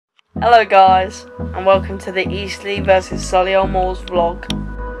Hello guys, and welcome to the Eastleigh vs Solihull Moors vlog.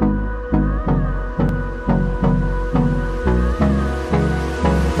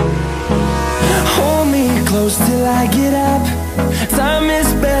 Hold me close till I get up. Time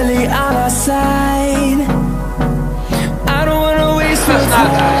is barely on our side. I don't wanna waste my time.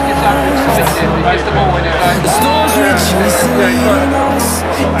 The storms we're chasing leading us,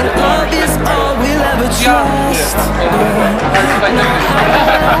 and love is all we'll ever trust. I don't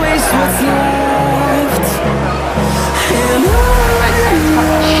wanna waste what's left. And on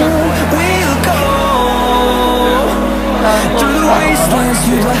we'll go, through the wastelands,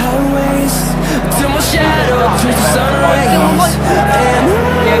 through the highways, till my shadow turns to sun rays. And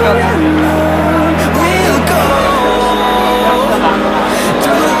on we'll go,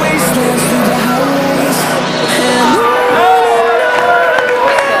 through the wastelands, through the highways, and on.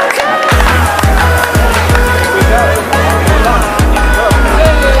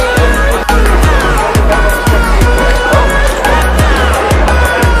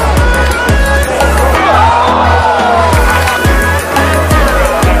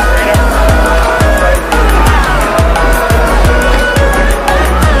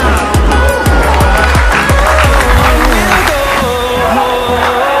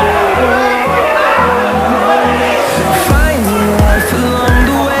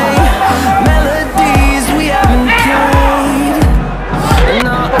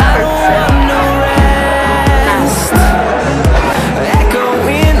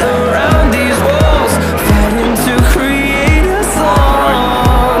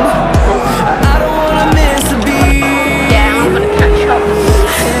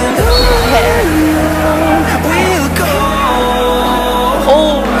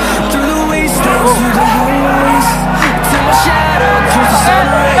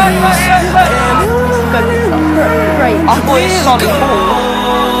 I thought it was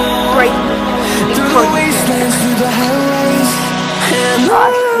Solihull. Great. Through the wastelands, through the highways, and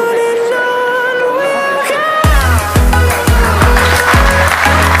on.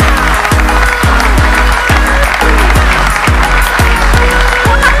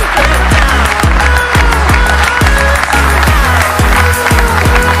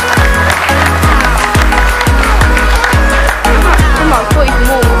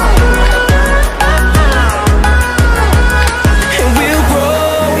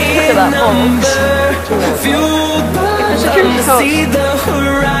 See the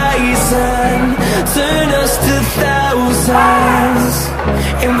horizon, turn us to thousands,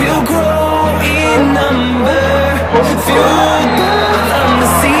 and we'll grow in number. Fueled by them to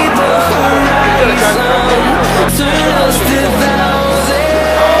see the horizon, turn us to thousands.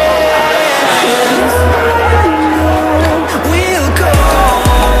 We'll go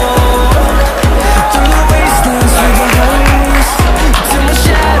through the wastelands, through the highways, till my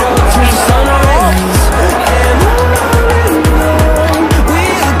shadow turns to sun rays.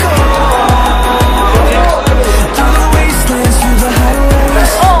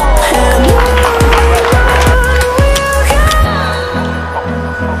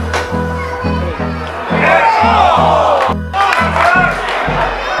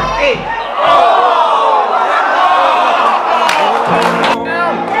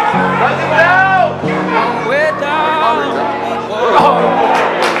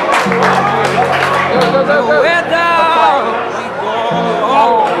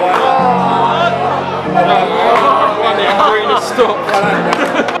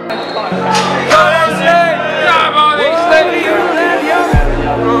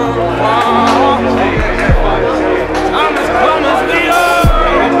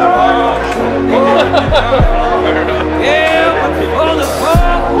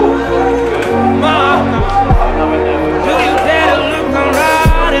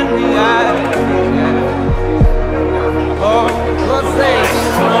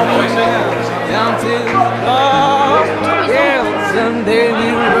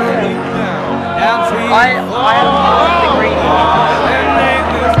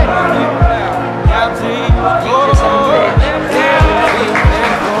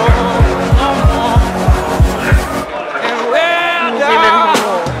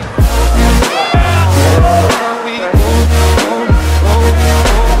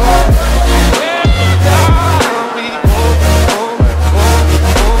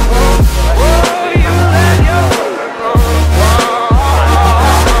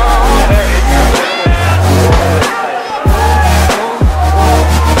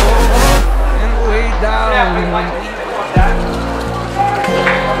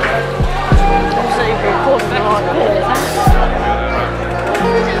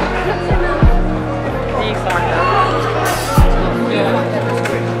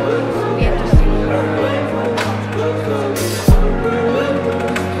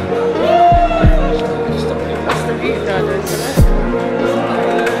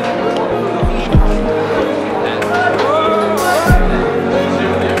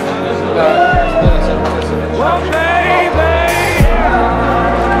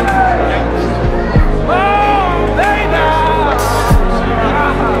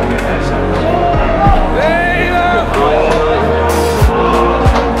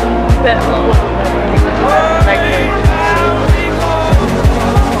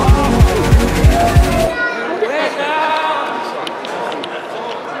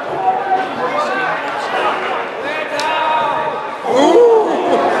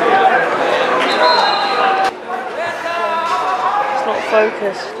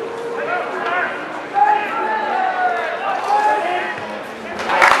 focused.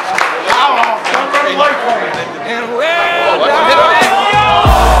 And we're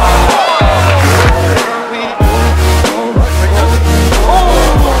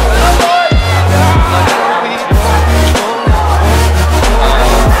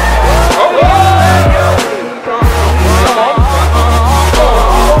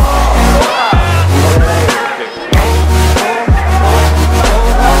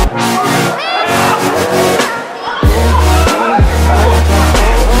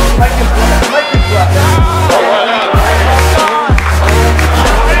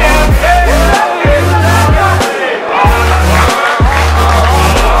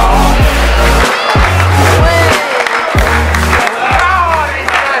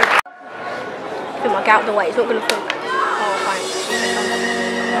out the way, it's not going to fall. Oh, thanks.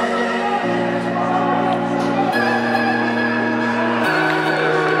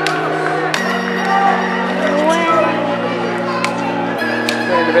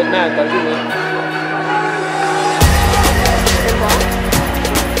 Going a bit mad though, didn't he?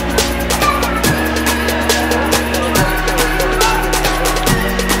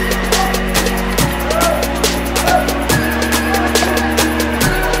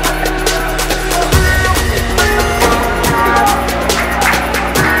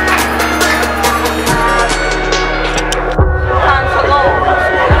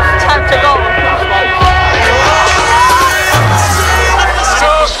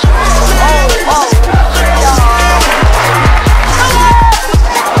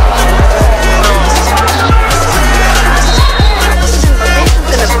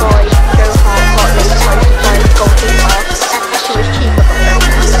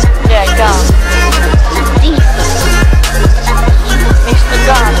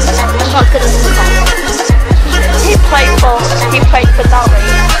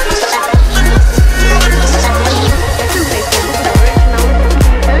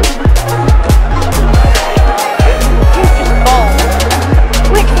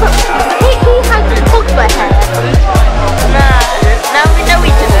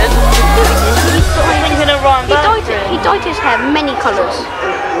 Dyed his hair many colours.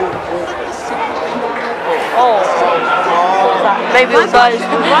 Oh, maybe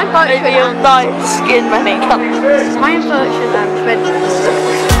he'll dye his skin many colours. Ryan Birchland and red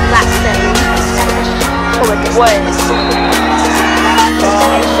black stain.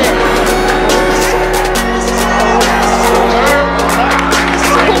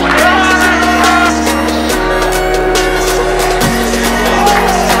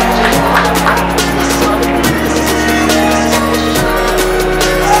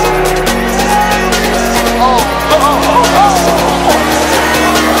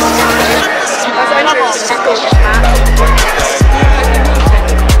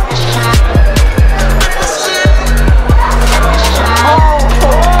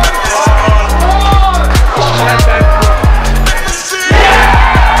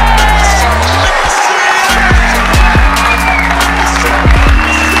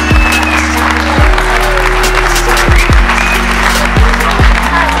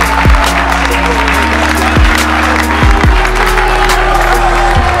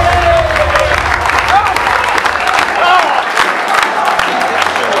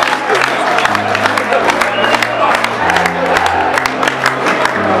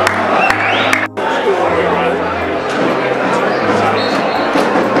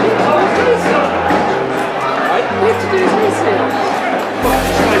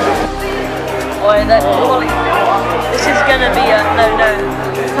 This is gonna be a no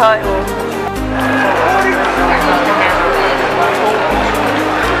title.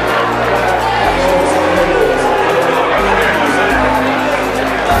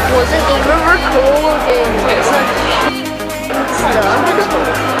 Wasn't even recording.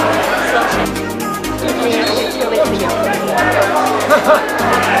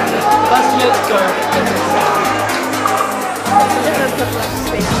 Let's go.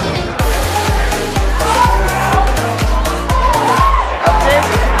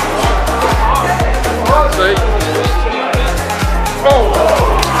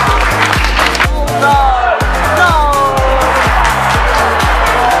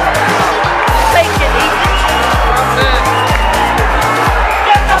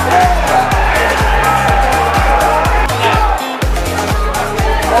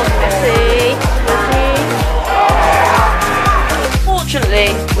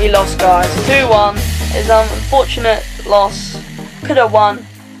 We lost, guys. 2-1 is an unfortunate loss. Could have won.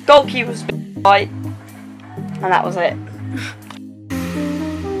 Goalkeeper was right, and that was it.